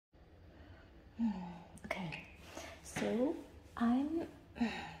Okay, so I'm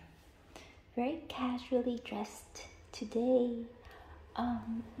very casually dressed today.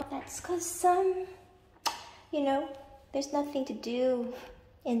 But that's because you know, there's nothing to do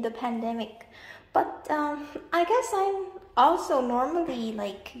in the pandemic. But I guess I'm also normally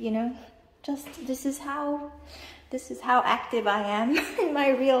like, you know, just this is how active I am in my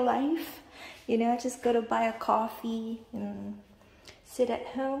real life. You know, I just go to buy a coffee and sit at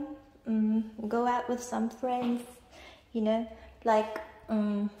home, go out with some friends, you know, like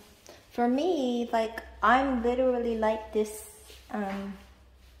for me, like I'm literally like this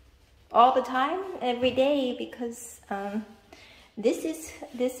all the time, every day, because this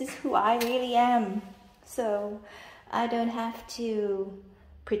is who I really am. So I don't have to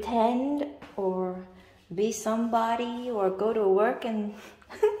pretend or be somebody or go to work and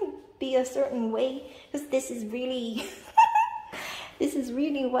be a certain way, because this is really this is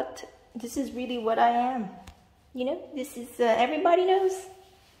really what I am. You know, this is everybody knows.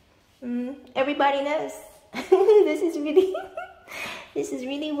 Everybody knows. This is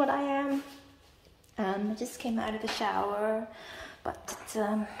really what I am. I just came out of the shower, but it's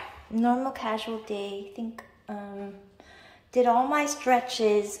a normal casual day. I think did all my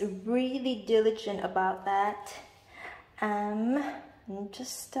stretches, really diligent about that. I'm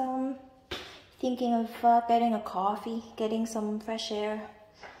just thinking of getting a coffee, getting some fresh air,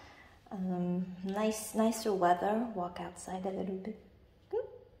 nicer weather, walk outside a little bit.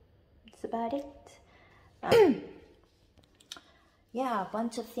 That's about it. Yeah, a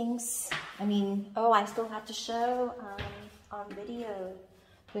bunch of things. I mean, oh, I still have to show on video.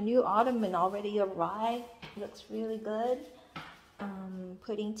 The new ottoman already arrived. Looks really good.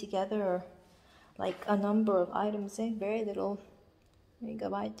 Putting together like a number of items, very little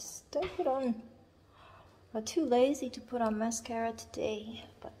makeup. I just don't put on. I'm too lazy to put on mascara today,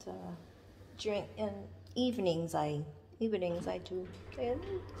 but during evenings I do.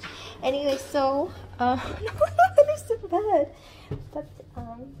 Anyway, so it's so bad, but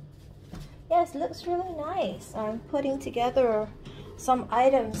yes, it looks really nice. I'm putting together some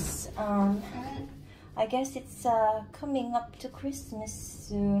items. I guess it's coming up to Christmas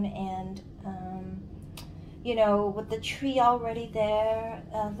soon, and you know, with the tree already there,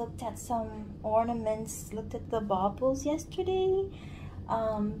 looked at some ornaments, looked at the baubles yesterday.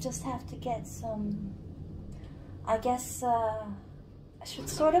 Just have to get some, I guess I should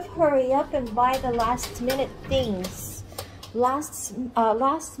sort of hurry up and buy the last minute things, last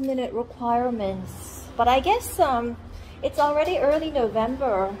minute requirements. But I guess it's already early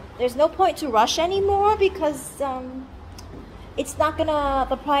November. There's no point to rush anymore, because it's not gonna,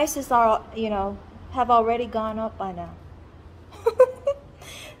 the prices are, you know, have already gone up by now.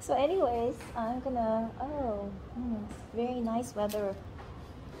 So anyways, I'm gonna, it's very nice weather.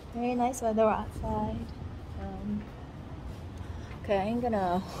 Very nice weather outside. Okay, I'm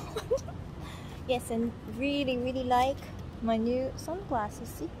gonna yes, and really like my new sunglasses.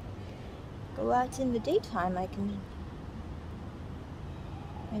 See, go out in the daytime. I can.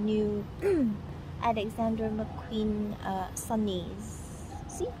 My new Alexander McQueen sunnies.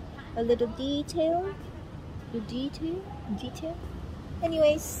 See, a little detail, detail.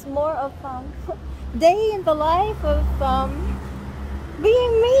 Anyways, more of day in the life of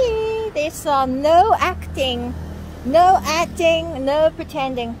being me. There's no acting, no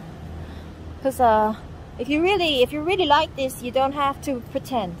pretending. Because if you really like this, you don't have to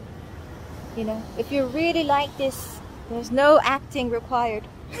pretend. You know, if you really like this, there's no acting required.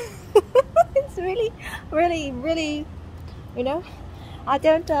 It's really, you know, I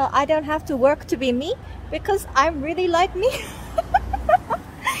don't have to work to be me, because I'm really like me.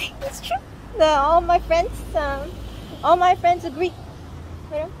 It's true. All my friends agree.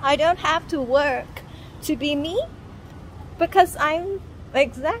 You know, I don't have to work to be me, because I'm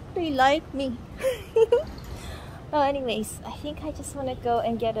exactly like me. Well, anyways, I think I just want to go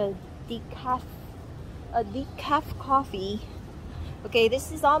and get a decaf coffee. Okay,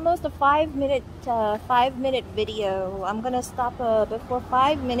 this is almost a 5 minute video. I'm gonna stop before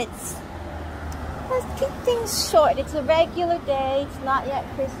 5 minutes. Let's keep things short. It's a regular day. It's not yet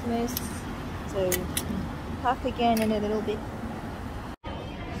Christmas, so talk again in a little bit.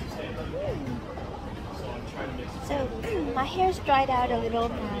 So my hair's dried out a little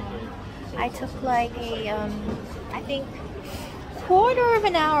now. I took like a I think quarter of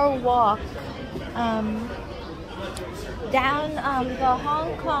an hour walk down the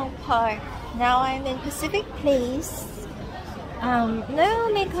Hong Kong Park. Now I'm in Pacific Place. No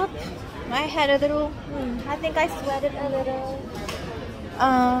makeup. I had a little, I think I sweated a little.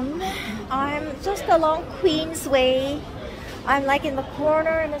 I'm just along Queensway. I'm like in the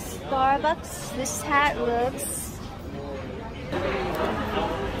corner in a Starbucks. This hat looks...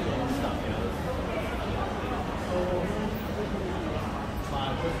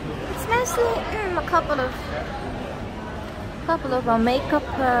 It's mostly a couple of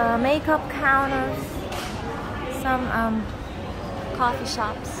makeup counters, some coffee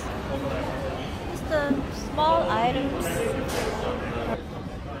shops. Just small items.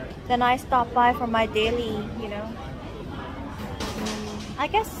 Then I stop by for my daily, you know. I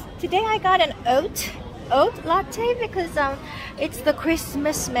guess today I got an oat latte because it's the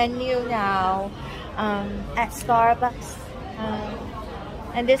Christmas menu now at Starbucks.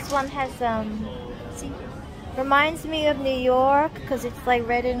 And this one has see, reminds me of New York because it's like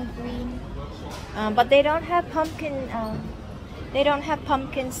red and green. But they don't have pumpkin. They don't have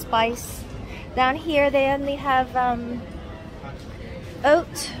pumpkin spice. Down here they only have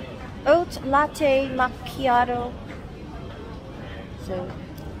oat latte macchiato. So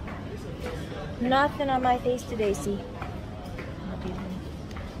nothing on my face today, see.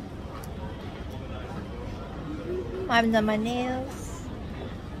 I haven't done my nails.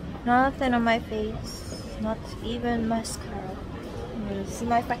 Nothing on my face. Not even mascara. You see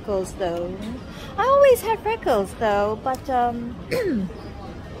my freckles though. I always had freckles though, but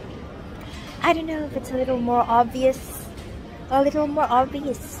I don't know if it's a little more obvious. A little more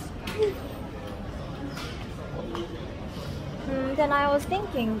obvious. Then I was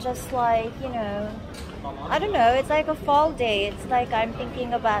thinking, just like, you know, I don't know, it's like a fall day. It's like I'm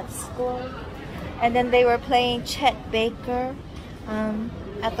thinking about school. And then they were playing Chet Baker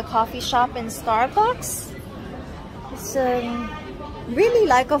at the coffee shop in Starbucks. It's really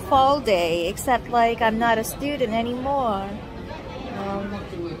like a fall day, except like I'm not a student anymore.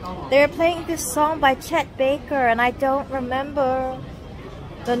 They're playing this song by Chet Baker, and I don't remember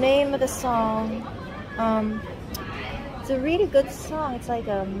the name of the song. It's a really good song. It's like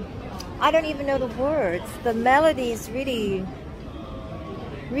I don't even know the words. The melody is really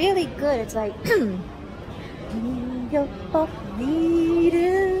good. It's like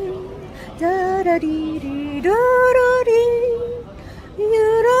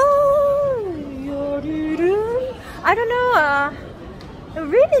I don't know, a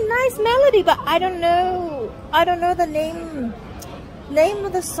really nice melody, but I don't know the name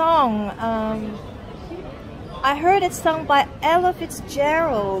of the song. I heard it sung by Ella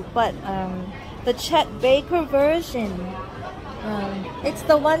Fitzgerald, but the Chet Baker version, it's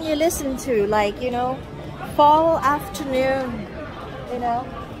the one you listen to, like, you know, fall afternoon, you know,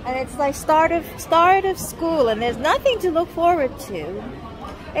 and it's like start of school, and there's nothing to look forward to,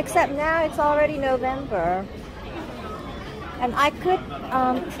 except now it's already November, and I could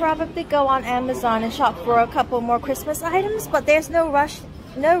probably go on Amazon and shop for a couple more Christmas items, but there's no rush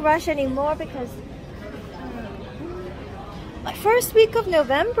anymore because like first week of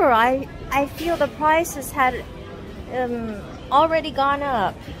November, I feel the prices had already gone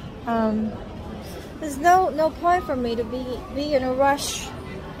up. There's no point for me to be in a rush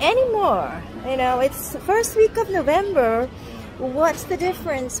anymore. You know, it's first week of November. What's the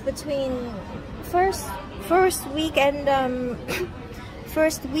difference between first week and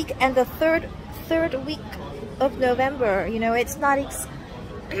the third week of November? You know, it's not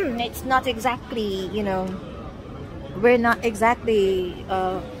it's not exactly, you know, we're not exactly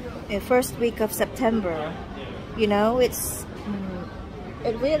in first week of September. You know, it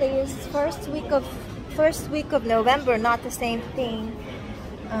really is first week of November, not the same thing.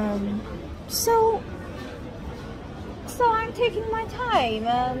 So I'm taking my time.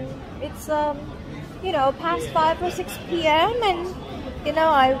 It's you know, past 5 or 6 p.m. and you know,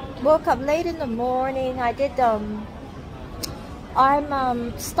 I woke up late in the morning. I did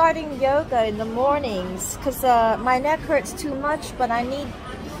I'm starting yoga in the mornings because my neck hurts too much, but I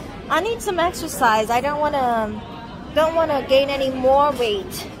need some exercise. I don't want to gain any more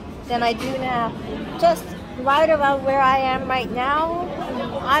weight than I do now. Just right around where I am right now,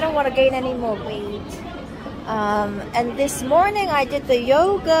 I don't want to gain any more weight. And this morning I did the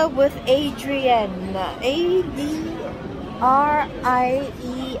yoga with Adrienne, A-D-R-I-E-N-N-E.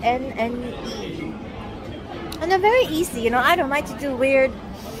 And they're very easy, you know. I don't like to do weird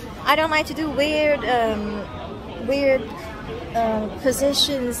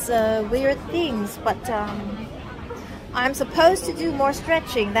positions, weird things, but I'm supposed to do more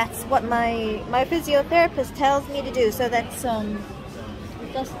stretching. That's what my physiotherapist tells me to do. So that's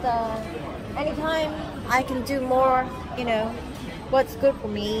just anytime I can do more, you know, what's good for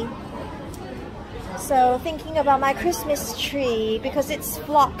me. So thinking about my Christmas tree, because it's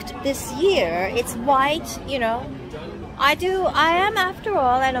flocked this year, it's white, you know. I am after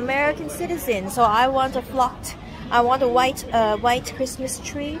all an American citizen, so I want a flocked I want a white Christmas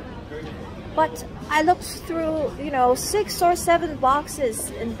tree. But I looked through, you know, 6 or 7 boxes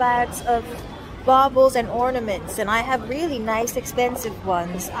and bags of baubles and ornaments, and I have really nice expensive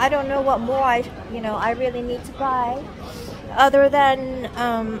ones. I don't know what more I really need to buy, other than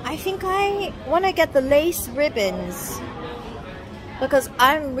I think I want to get the lace ribbons, because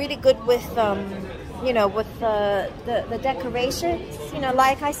I'm really good with you know, with the decorations. You know,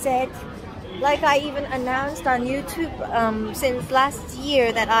 like I said, like I even announced on YouTube since last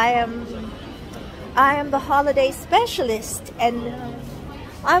year, that I am the holiday specialist, and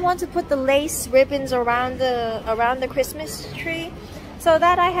I want to put the lace ribbons around the Christmas tree. So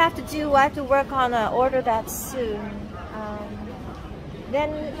that I have to work on an order that soon.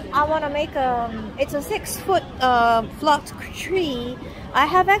 Then I want to make it's a 6-foot flocked tree. I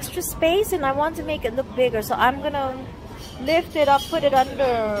have extra space and I want to make it look bigger, so I'm gonna lift it up, put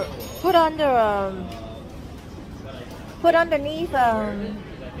underneath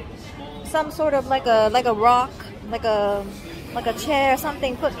some sort of like a rock, like a chair or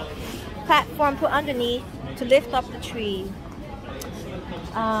something, platform put underneath to lift up the tree.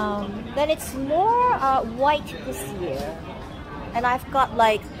 Then it's more white this year, and I've got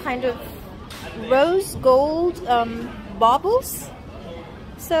like kind of rose gold baubles.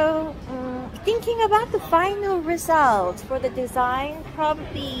 So thinking about the final result for the design,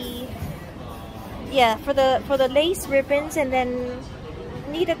 probably, yeah, for the lace ribbons, and then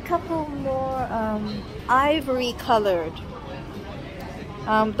need a couple more ivory colored.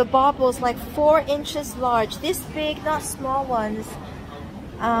 The baubles, like 4 inches large, this big, not small ones.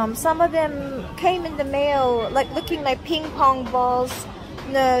 Some of them came in the mail like looking like ping pong balls.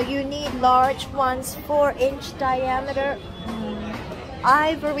 No, you need large ones, 4-inch diameter,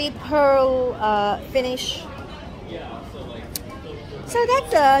 ivory pearl finish. So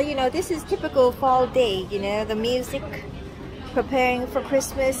that's you know, this is typical fall day, you know, the music, preparing for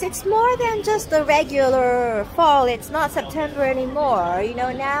Christmas. It's more than just a regular fall. It's not September anymore, you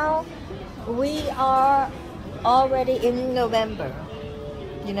know. Now we are already in November,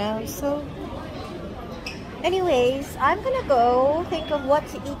 you know. So anyways, I'm gonna go think of what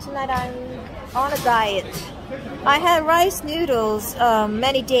to eat tonight. I'm on a diet. I had rice noodles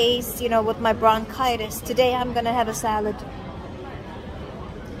many days, you know, with my bronchitis. Today I'm gonna have a salad.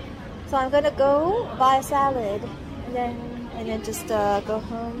 So I'm gonna go buy a salad and then just go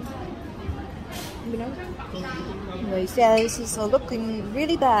home. You know, my face is looking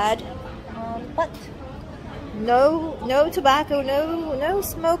really bad, but no tobacco, no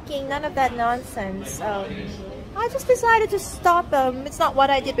smoking, none of that nonsense. I just decided to stop. It's not what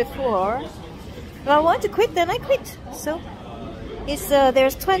I did before. If I want to quit, then I quit. So it's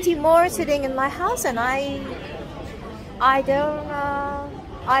there's 20 more sitting in my house, and I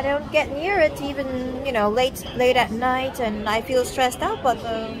don't get near it, even, you know, late at night, and I feel stressed out, but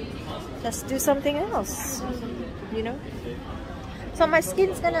let's do something else, you know. So my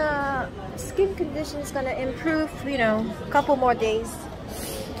skin condition's gonna improve, you know, a couple more days.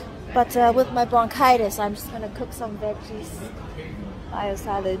 But with my bronchitis, I'm just gonna cook some veggies, buy a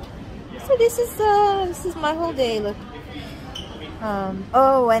salad. So this is my whole day. Look.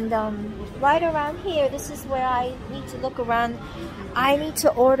 Oh, and right around here, this is where I need to look around. I need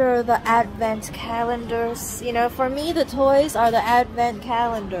to order the advent calendars. You know, for me, the toys are the advent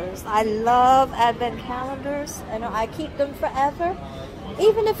calendars. I love advent calendars, and I keep them forever.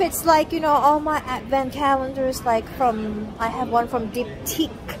 Even if it's like, you know, all my advent calendars, like I have one from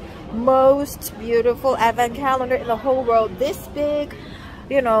Diptyque, most beautiful advent calendar in the whole world, this big.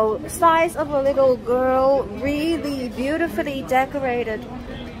 You know, size of a little girl, really beautifully decorated.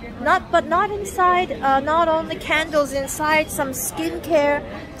 But not inside, not only candles inside, some skincare.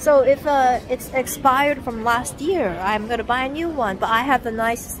 So if it's expired from last year, I'm gonna buy a new one. But I have the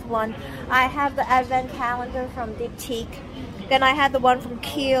nicest one. I have the advent calendar from Diptyque. Then I had the one from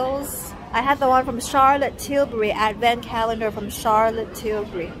Kiehl's. I had the one from Charlotte Tilbury, advent calendar from Charlotte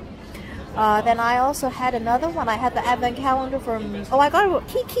Tilbury. Then I also had another one. I had the advent calendar from, oh, I got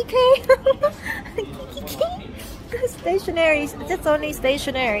Kikki. Stationaries, it's only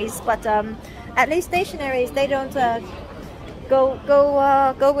stationaries, but at least stationaries, they don't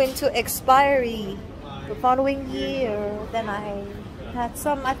go into expiry the following year. Then I had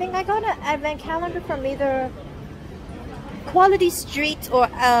some, I think I got an advent calendar from either Quality Street or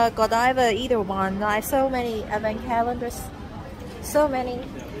Godiva, either one. I have so many advent calendars, so many.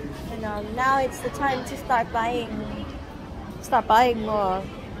 Now it's the time to start buying more,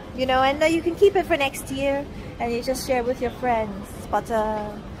 you know, and you can keep it for next year and you just share with your friends. But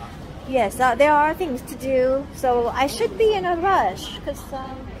yes, there are things to do, so I should be in a rush, because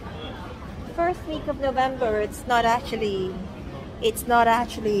first week of November. It's not actually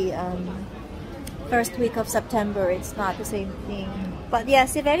first week of September. It's not the same thing. But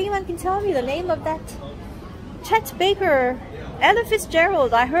yes, if anyone can tell me the name of that Chet Baker, Ella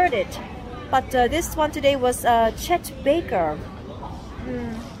Fitzgerald, I heard it. But this one today was Chet Baker.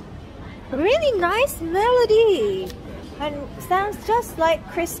 Really nice melody. And sounds just like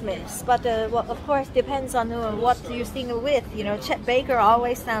Christmas. But well, of course, depends on what you sing it with. You know, Chet Baker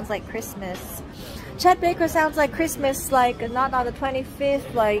always sounds like Christmas. Chet Baker sounds like Christmas, like not on the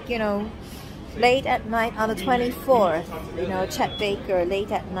 25th, like, you know, late at night on the 24th. You know, Chet Baker,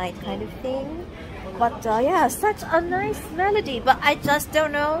 late at night kind of thing. But yeah, such a nice melody. But I just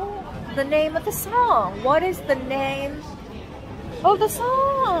don't know the name of the song. What is the name of the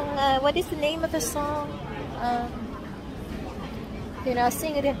song? What is the name of the song? You know,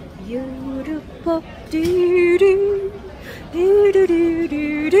 sing it in. You do pop do do do do do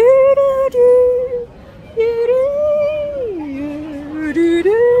do do do do do.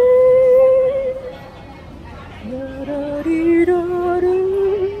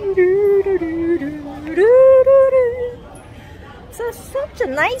 So such a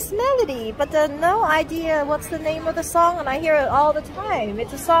nice melody, but no idea what's the name of the song, and I hear it all the time.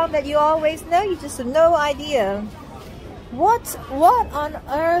 It's a song that you always know, you just have no idea. What on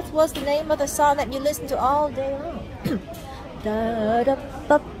earth was the name of the song that you listen to all day long? Da da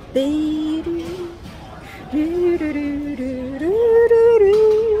ba dee doo doo doo doo doo doo doo.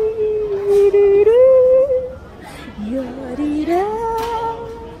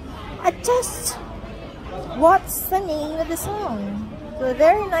 What's the name of the song? The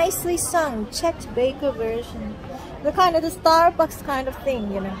very nicely sung Chet Baker version. The kind of the Starbucks kind of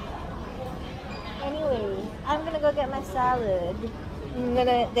thing, you know. Anyway, I'm gonna go get my salad.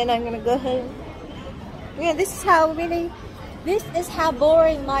 Then I'm gonna go home. Yeah, this is how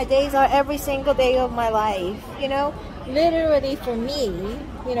boring my days are every single day of my life. You know, literally for me,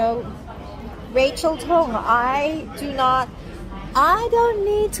 you know, Rachel Tong, I don't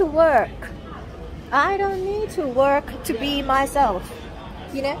need to work. I don't need to work to be myself.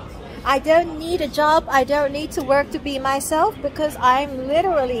 You know, I don't need a job. I don't need to work to be myself, because I'm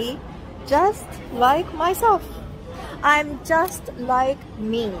literally just like myself. I'm just like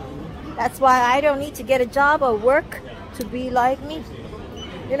me. That's why I don't need to get a job or work to be like me.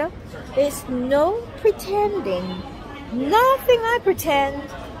 You know, there's no pretending. Nothing I pretend.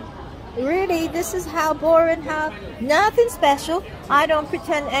 Really, this is how boring, how nothing special. I don't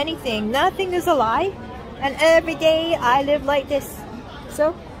pretend anything. Nothing is a lie. And every day I live like this.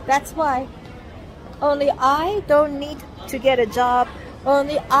 So that's why. Only I don't need to get a job.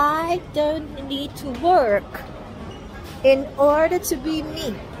 Only I don't need to work in order to be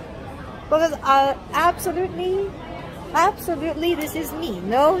me. Because absolutely, this is me.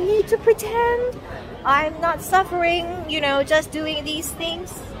 No need to pretend. I'm not suffering, you know, just doing these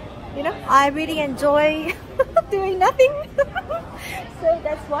things. You know, I really enjoy doing nothing. So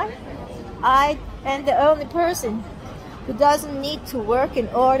that's why I am the only person who doesn't need to work in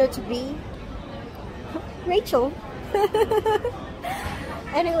order to be Rachel.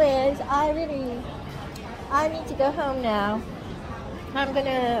 Anyways, I need to go home now. I'm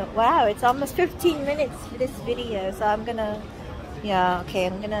gonna, wow, it's almost 15 minutes for this video, so I'm gonna, yeah, okay,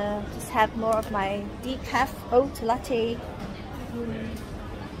 I'm gonna just have more of my decaf oat latte.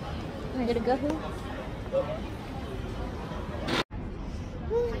 I'm gonna go home.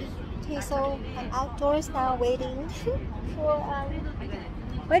 Okay, so I'm outdoors now waiting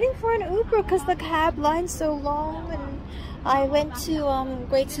for an Uber because the cab line's so long, and I went to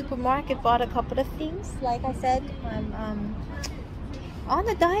Great Supermarket, bought a couple of things. Like I said, I'm on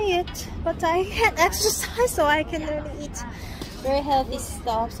a diet, but I can't exercise, so I can only eat very healthy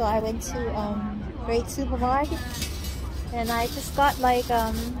stuff. So I went to Great Supermarket, and I just got like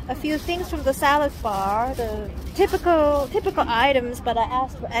a few things from the salad bar, the typical items, but I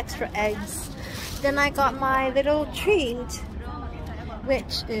asked for extra eggs. Then I got my little treat,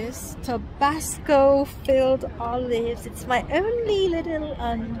 which is Tabasco filled olives. It's my only little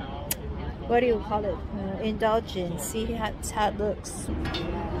what do you call it, indulgence. See how it looks.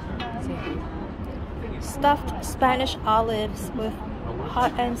 Stuffed Spanish olives with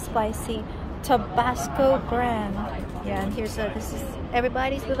hot and spicy Tabasco brand. Yeah, and here's this is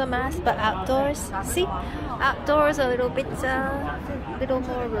everybody's with a mask, but outdoors. See, outdoors a little bit little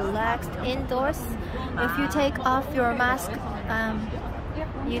more relaxed. Indoors, if you take off your mask,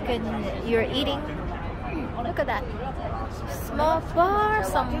 you're eating. Look at that, small bar,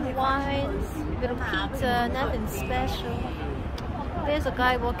 some wines, little pizza, nothing special. There's a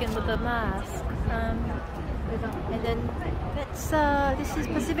guy walking with a mask. And then that's this is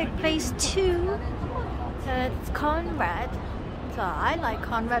Pacific Place 2. It's Conrad. So I like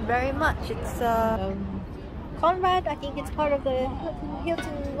Conrad very much. It's Conrad. I think it's part of the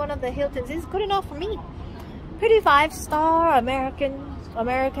Hilton. One of the Hiltons. It's good enough for me. Pretty 5-star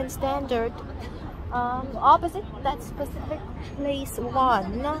American standard. Opposite, that's Pacific Place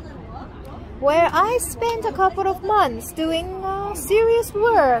 1, where I spent a couple of months doing serious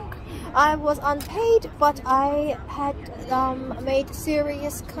work. I was unpaid, but I had made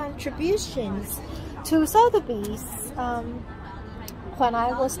serious contributions to Sotheby's. When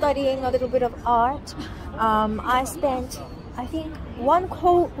I was studying a little bit of art, I spent, I think, one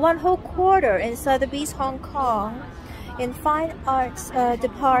whole quarter in Sotheby's Hong Kong in Fine Arts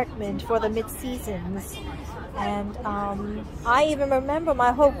department for the mid-seasons. And I even remember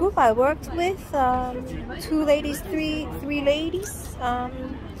my whole group I worked with, three ladies,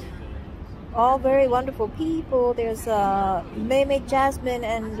 all very wonderful people. There's Mei Jasmine,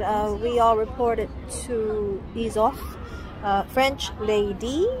 and we all reported to Isof, French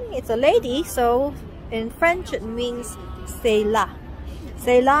lady. It's a lady, so in French it means c'est là.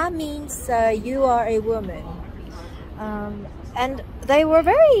 C'est là means you are a woman. And they were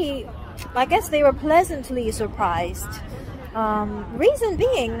very, I guess they were pleasantly surprised. Reason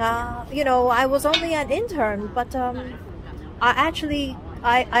being, you know, I was only an intern, but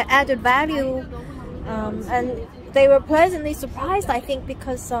I added value, and they were pleasantly surprised, I think,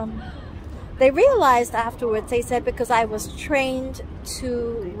 because they realized afterwards, they said, because I was trained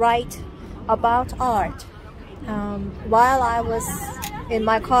to write about art while I was in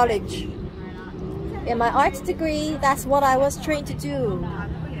my college. In my arts degree, that's what I was trained to do.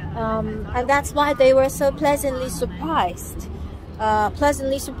 And that's why they were so pleasantly surprised.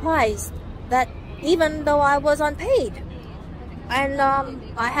 That even though I was unpaid, and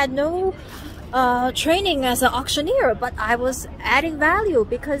I had no training as an auctioneer, but I was adding value,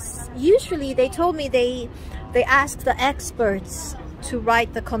 because usually they told me they ask the experts to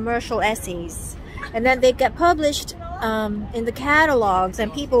write the commercial essays, and then they get published in the catalogs,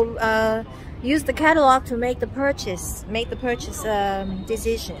 and people use the catalog to make the purchase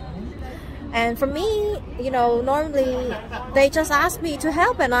decision. And for me, you know, normally they just asked me to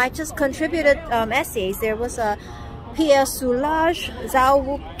help, and I just contributed essays. There was a Pierre Soulages, Zhao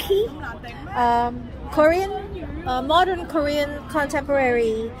Wuki, Korean, modern Korean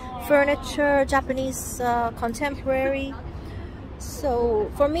contemporary furniture, Japanese contemporary. So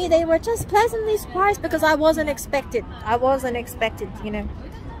for me, they were just pleasantly surprised, because I wasn't expected, you know.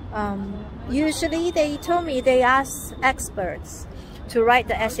 Usually they told me they ask experts to write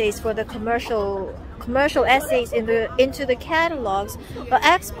the essays for the commercial essays into the catalogs, but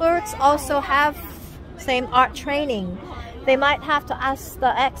experts also have same art training. They might have to ask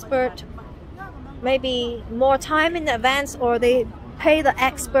the expert maybe more time in advance, or they pay the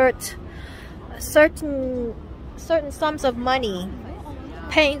expert certain sums of money,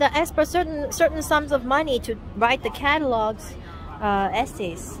 paying the expert certain sums of money to write the catalogs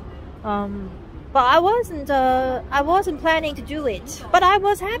essays. But I wasn't planning to do it, but I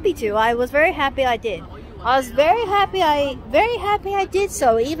was happy to. I was very happy I did. I was very happy I did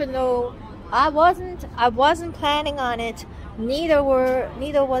so, even though I wasn't planning on it. Neither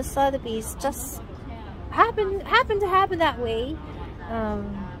was Sotheby's. Just happened to happen that way.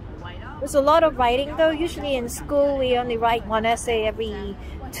 There's a lot of writing though. Usually in school we only write one essay every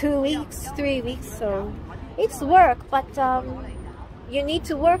 2 weeks, 3 weeks, so it's work, but you need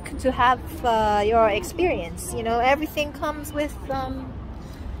to work to have your experience. You know, everything comes with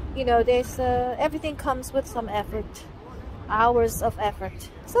you know, there's everything comes with some effort, hours of effort.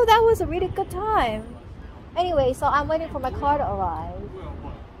 So that was a really good time. Anyway, so I'm waiting for my car to arrive,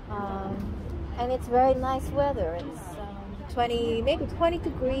 and it's very nice weather. It's maybe 20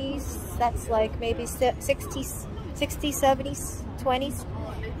 degrees. That's like maybe 60s, 70s, 20s.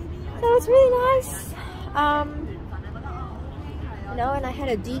 So it's really nice. You know, and I had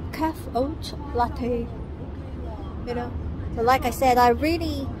a decaf oat latte. You know, but like I said,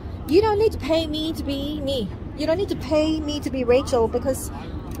 you don't need to pay me to be me. You don't need to pay me to be Rachel, because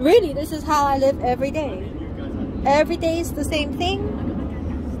really this is how I live every day. Every day is the same thing.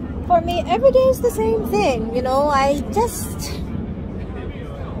 For me, every day is the same thing. You know, I just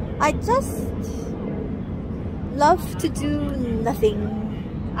love to do nothing.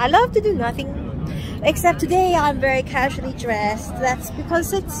 I love to do nothing. Except today I'm very casually dressed. That's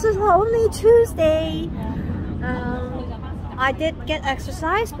because it's only Tuesday. I did get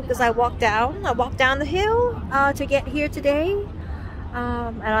exercise because I walked down the hill to get here today.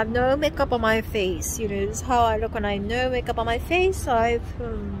 And I have no makeup on my face. You know, this is how I look when I have no makeup on my face. So I've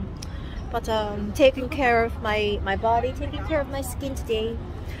But taking care of my body, taking care of my skin today.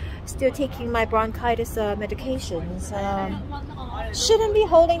 Still taking my bronchitis medications. Shouldn't be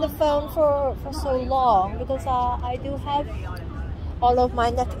holding the phone for so long because I do have all of my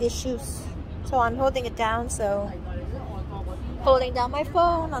neck issues. So I'm holding it down. So holding down my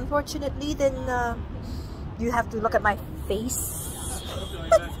phone. Unfortunately, then you have to look at my face.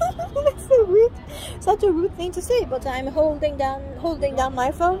 That's so rude. Such a rude thing to say. But I'm holding down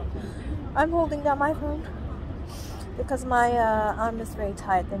my phone. I'm holding down my phone because my arm is very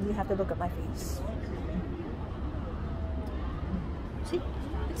tight. Then you have to look at my face. See,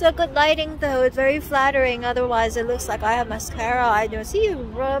 it's a good lighting though. It's very flattering. Otherwise, it looks like I have mascara. I don't see you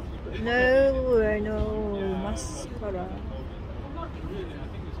rub. No mascara.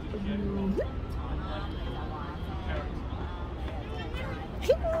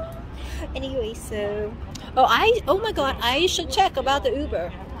 Anyway, so oh my god, I should check about the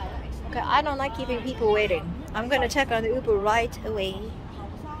Uber. Okay, I don't like keeping people waiting. I'm gonna check on the Uber right away.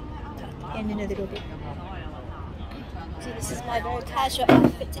 And in a little bit. See, this is my very casual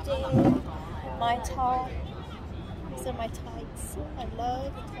outfit today. My top. These are my tights. I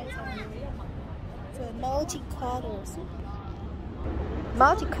love the tights on me. So multicolors.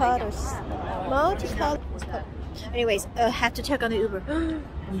 Anyways, I have to check on the Uber.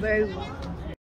 I'm very